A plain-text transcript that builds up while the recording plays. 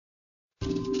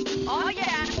Oh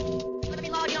yeah. Let me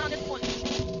log in on this one.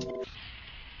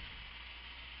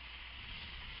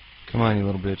 Come on, you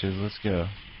little bitches, let's go.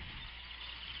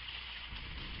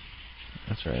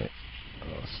 That's right.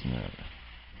 Oh, snap.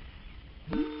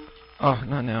 Oh,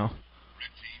 not now.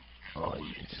 Oh,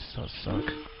 you so suck.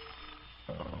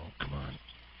 Oh, come on.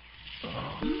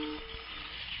 Oh.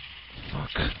 Fuck.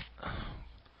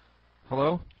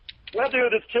 Hello? Well,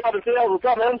 dude, it's Chip up in sales. What's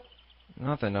up, man?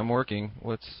 Nothing, I'm working.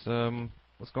 What's going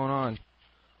on?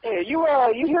 Hey, you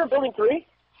here in Building 3?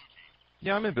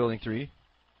 Yeah, I'm in Building 3.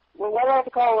 Well, why do I have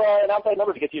to call an outside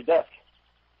number to get to your desk?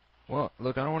 Well,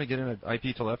 look, I don't want to get in an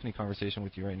IP telephony conversation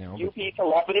with you right now. UP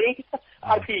telephony?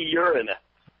 IP urine.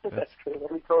 That's good.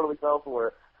 Let me totally fell for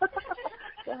it.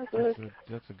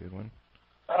 That's a good one.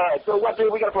 Alright, so what,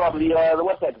 dude, we got a problem. The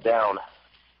website's down.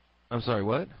 I'm sorry,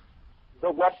 what? The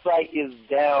website is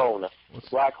down. What's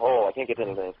black hole. I can't get to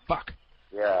anything. Fuck.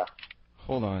 Yeah.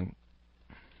 Hold on.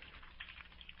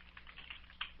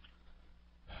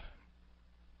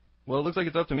 Well, it looks like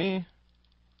it's up to me.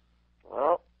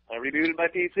 Well, I rebooted my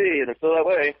PC, and it's still that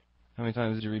way. How many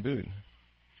times did you reboot?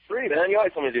 3, man. You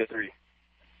always told me to do 3.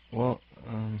 Well,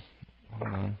 hold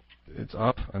on. It's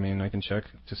up. I mean, I can check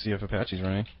to see if Apache's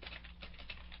running.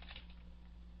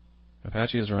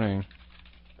 Apache is running.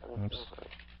 Oops.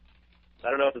 I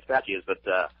don't know if this Apache is, but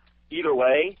either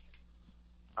way,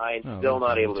 I'm still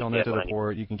not able to get to the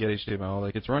port. You can get HTML.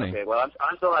 Like, it's running. Okay, well, I'm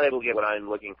still not able to get what I'm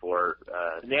looking for.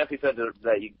 Nancy said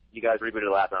that you guys rebooted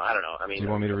last time. I don't know. I mean, do you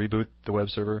want me to reboot the web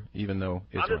server, even though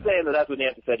it's I'm just saying that that's what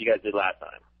Nancy said you guys did last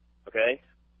time. Okay?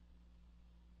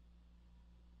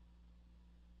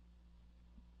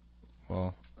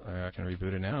 Well, I can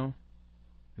reboot it now.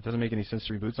 It doesn't make any sense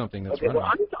to reboot something that's okay, running.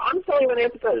 well, I'm just telling you what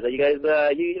Nancy said. That you guys,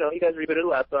 you guys rebooted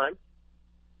last time.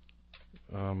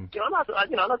 I'm not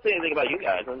saying anything about you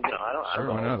guys. I don't Sure,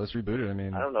 know. why not? Let's reboot it. I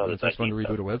mean, I don't know. It's just fun to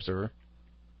reboot a web server.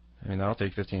 I mean, that'll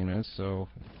take 15 minutes, so,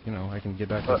 I can get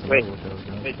back to some wait, what I was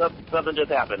doing. wait, something just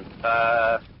happened.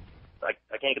 I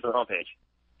can't get to the homepage.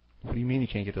 What do you mean you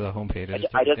can't get to the homepage? I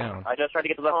just tried to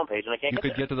get to the homepage, and I can't You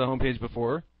could get to the homepage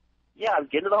before? Yeah, I was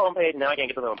getting to the homepage, and now I can't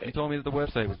get to the homepage. You told me that the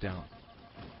website was down.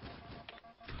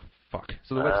 Fuck.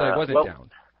 So the website wasn't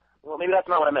down. Well, maybe that's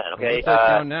not what I meant, okay? The website's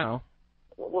down now.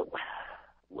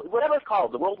 Whatever it's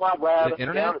called, the World Wide Web. The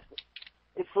internet?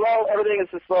 It's slow. Everything is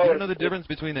just slow. You don't know the difference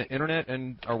between the internet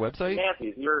and our website? Nancy,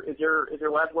 is your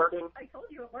web working? I told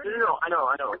you it worked. No, I know.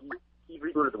 He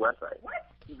rebooted the website. What?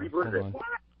 He rebooted it. What?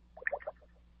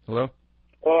 Hello?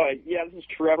 Yeah, this is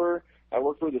Trevor. I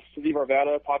work for the City of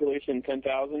Arvada, population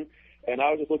 10,000, and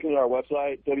I was just looking at our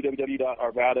website,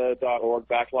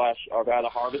 www.arvada.org/Arvada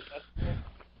Harvest.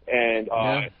 And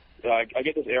I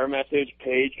get this error message,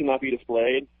 page cannot be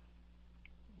displayed.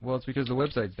 Well, it's because the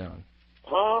website's down.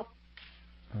 Huh?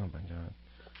 Oh, my God.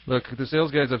 Look, the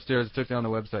sales guys upstairs took down the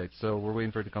website, so we're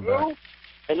waiting for it to come back.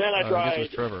 And then I tried. I guess it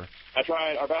was Trevor. I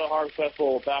tried Arvada Harvest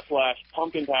Festival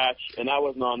 /Pumpkin Patch, and that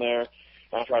wasn't on there.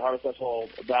 And I tried Harvest Festival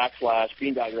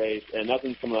 /Beanbag Race, and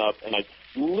nothing's coming up. And I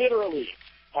literally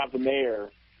have the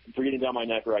mayor breathing down my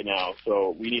neck right now.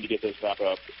 So we need to get this back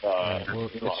up. Well,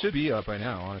 it should be up by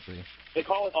now, honestly. They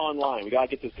call it online. We gotta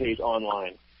get this page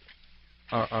online.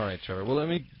 All right, Trevor. Well, let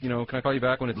me, can I call you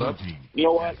back when it's up? You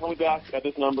know what? Call me back at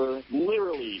this number.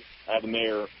 Literally, I have the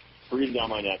mayor breathing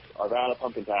down my neck.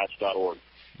 ArvadaPumpkinPatch.org.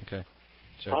 Okay.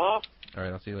 Sure. Huh? All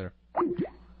right, I'll see you later.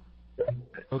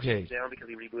 Okay. Down because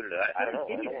he rebooted it. I don't know.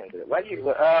 I don't want to do it. Why do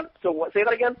you? So what? Say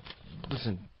that again.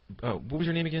 Listen. What was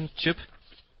your name again? Chip.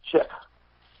 Chip.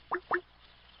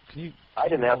 Can you? I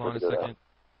didn't ask hold on for a second.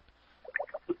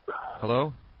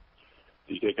 Hello.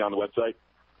 Did you take down the website?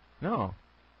 No.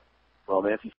 Well,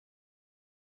 Nancy.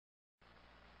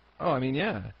 Oh, I mean,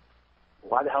 yeah.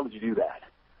 Why the hell did you do that?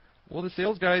 Well, the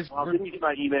sales guys. Well, didn't you get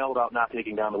my email about not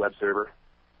taking down the web server?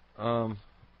 No.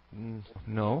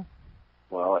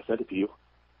 Well, I sent it to you.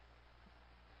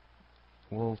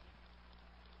 Well,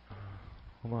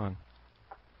 hold on.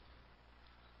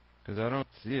 Because I don't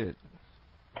see it.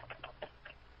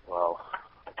 Well,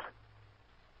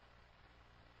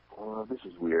 this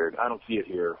is weird. I don't see it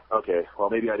here. Okay, well,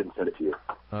 maybe I didn't send it to you.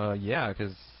 Yeah,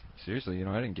 because, seriously,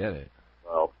 I didn't get it.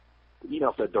 Well, the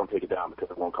email said don't take it down because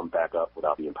it won't come back up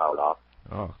without being powered off.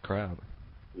 Oh, crap.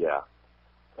 Yeah.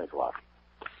 Thanks a lot.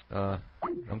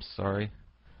 I'm sorry.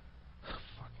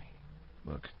 Fuck me.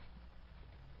 Look.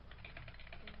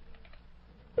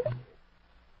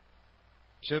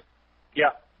 Chip?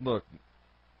 Yeah. Look.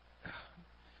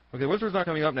 Okay, Whisper's not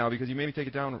coming up now because you made me take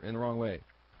it down in the wrong way.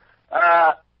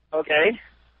 Okay.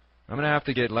 I'm going to have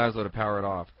to get Laszlo to power it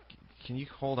off. Can you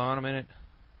hold on a minute?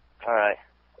 All right.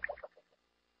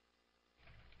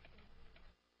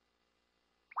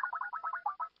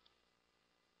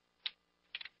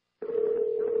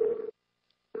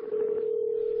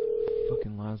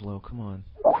 Laszlo, come on.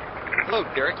 Hello,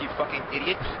 Derek, you fucking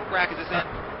idiot. What rack is this in?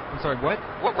 I'm sorry, what?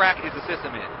 What rack is the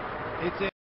system in? It's in...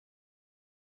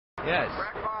 Yes.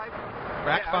 Rack 5?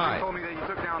 Rack 5. You told me that you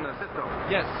took down the system.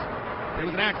 Yes. It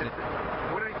was an accident.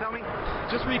 What did he tell me?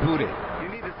 Just reboot it. You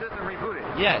need the system rebooted.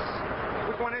 Yes.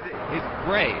 Which one is it? It's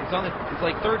gray. It's on the... It's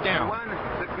like third down.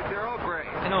 They're all gray.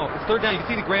 I know. It's third down. You can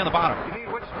see the gray on the bottom. You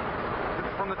need which?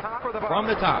 From the top or the bottom? From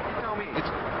the top. You tell me. It's...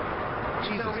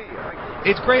 You Jesus. tell me.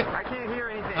 It's gray. I can't hear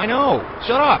anything. I know.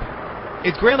 Shut up.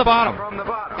 It's gray on the bottom. From the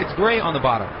bottom. It's gray on the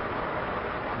bottom.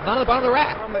 Not on the bottom of the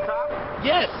rack. From the top?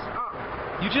 Yes.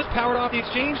 Oh. You just powered off the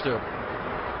exchange server.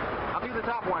 I'll do the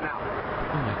top one now.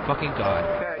 Oh my fucking god.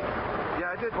 Okay.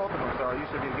 Yeah, I did both of them, so you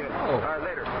should be good. Oh. All right,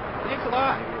 later. Thanks a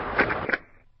lot.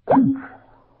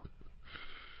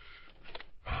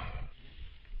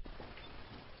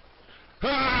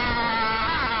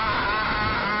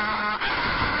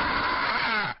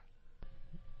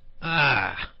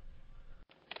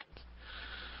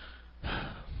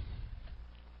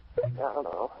 I don't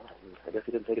know. I guess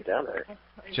he didn't take it down there.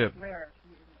 Chip.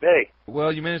 Hey.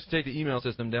 Well, you managed to take the email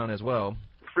system down as well.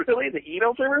 Really? The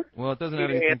email server? Well, it doesn't have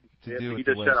anything to do with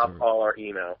the You web just shut off server. all our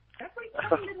email. That's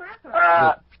what you did last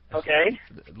time. Okay.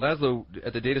 Laszlo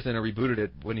at the data center rebooted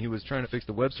it when he was trying to fix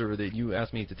the web server that you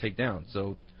asked me to take down.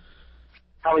 So,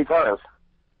 How many times?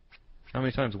 how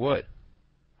many times what?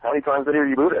 How many times did he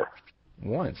reboot it?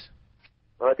 Once.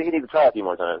 Well, I think you need to try a few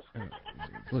more times.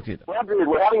 Look at... Well, dude,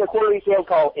 we're having a quarterly sales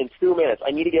call in 2 minutes.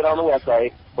 I need to get on the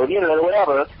website or the internet or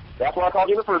whatever. That's why I called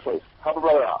you in the first place. Help a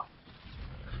brother out.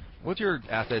 What's your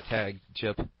asset tag,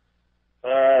 Chip?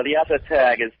 The asset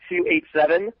tag is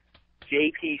 287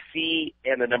 JPC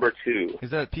and the number 2.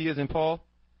 Is that P as in Paul?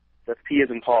 That's P as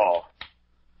in Paul.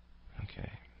 Okay.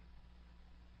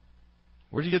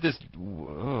 Where'd you get this?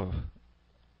 Oh.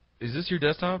 Is this your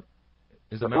desktop?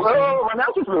 Is the mouse? Whoa, my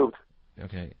mouse just moved.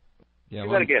 Okay. Yeah. Do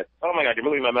that again. Oh my god, you're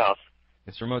moving my mouse.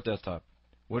 It's remote desktop.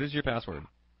 What is your password?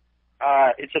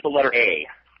 It's just the letter A.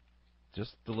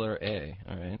 Just the letter A.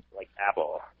 All right. Like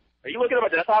Apple. Are you looking at my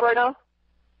desktop right now?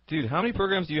 Dude, how many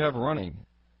programs do you have running?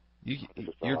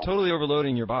 You're totally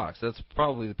overloading your box. That's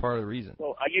probably the part of the reason.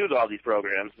 Well, I use all these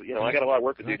programs. You know, I got a lot of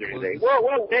work to do during the day. this?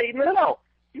 Whoa, hey, no.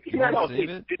 You want no, to save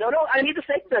it? no, I need to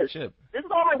save this. Chip. This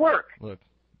is all my work. Look,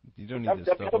 you don't need I've this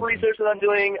got stuff. the research that I'm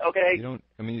doing, okay? You don't,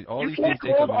 I mean, all You these things can't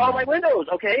take close up all my memory. windows,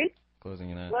 okay?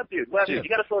 Closing that. Left dude, Chip, you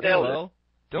gotta slow down with it. AOL?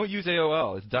 Don't use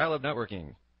AOL. It's dial-up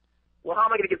networking. Well, how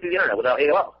am I gonna get through the internet without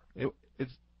AOL?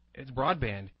 It's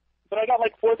broadband. But I got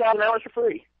like 4,000 hours for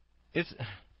free.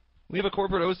 We have a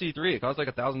corporate OC3. It costs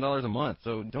like $1,000 a month.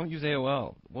 So don't use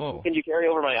AOL. Whoa. Can you carry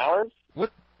over my hours?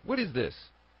 What is this?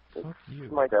 Fuck you.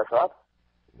 My desktop.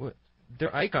 What?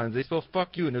 They're icons. They spell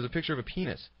fuck you, and there's a picture of a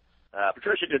penis.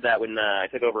 Patricia did that when I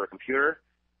took over a computer.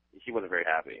 She wasn't very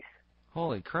happy.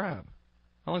 Holy crap.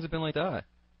 How long's it been like that?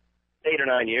 8 or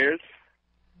 9 years.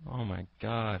 Oh my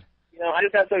god. You know, I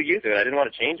just got so used to it. I didn't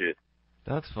want to change it.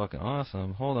 That's fucking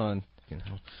awesome. Hold on.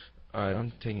 Alright,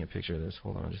 I'm taking a picture of this.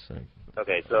 Hold on just a second.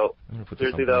 Okay, so I'm gonna put this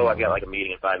seriously on though, Boing I've got Boing. like a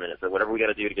meeting in 5 minutes. So whatever we got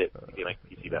to do to get my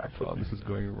PC back. Oh, this is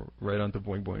going right onto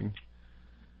Boing Boing.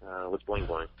 What's Boing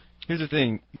Boing? Here's the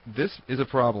thing. This is a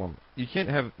problem. You can't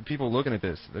have people looking at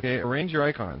this. Okay, arrange your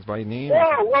icons by name.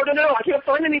 Whoa, no, I can't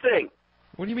find anything.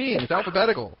 What do you mean? It's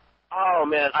alphabetical. Oh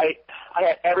man, I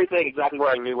had everything exactly where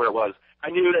I knew where it was. I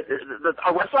knew that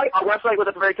our website was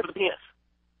at the very tip of the penis.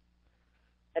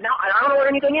 And now I don't know where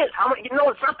anything is.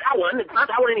 It's not that one. It's not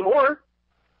that one anymore.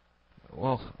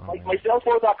 Well, My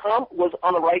Salesforce.com was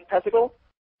on the right testicle.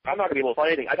 I'm not gonna be able to find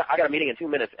anything. I got a meeting in 2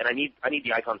 minutes, and I need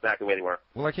the icons back the way they were.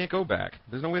 well, I can't go back.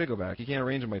 There's no way to go back. You can't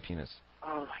arrange my penis.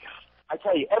 Oh my god! I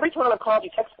tell you, every time I've called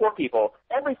you tech support people,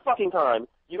 every fucking time,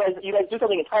 you guys do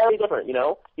something entirely different. You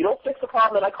know, you don't fix the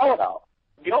problem that I call about.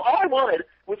 You know, all I wanted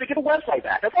was to get the website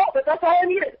back. That's all I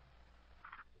needed.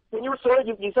 When you restored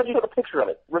it, you said you took a picture of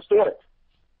it. Restore it.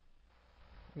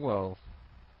 Well,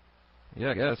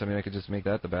 yeah, I guess. I mean, I could just make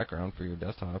that the background for your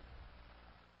desktop.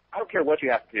 I don't care what you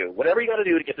have to do. Whatever you got to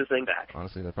do to get this thing back.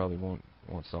 Honestly, that probably won't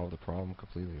solve the problem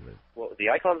completely. But Well, the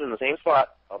icon's in the same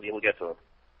spot. I'll be able to get to them.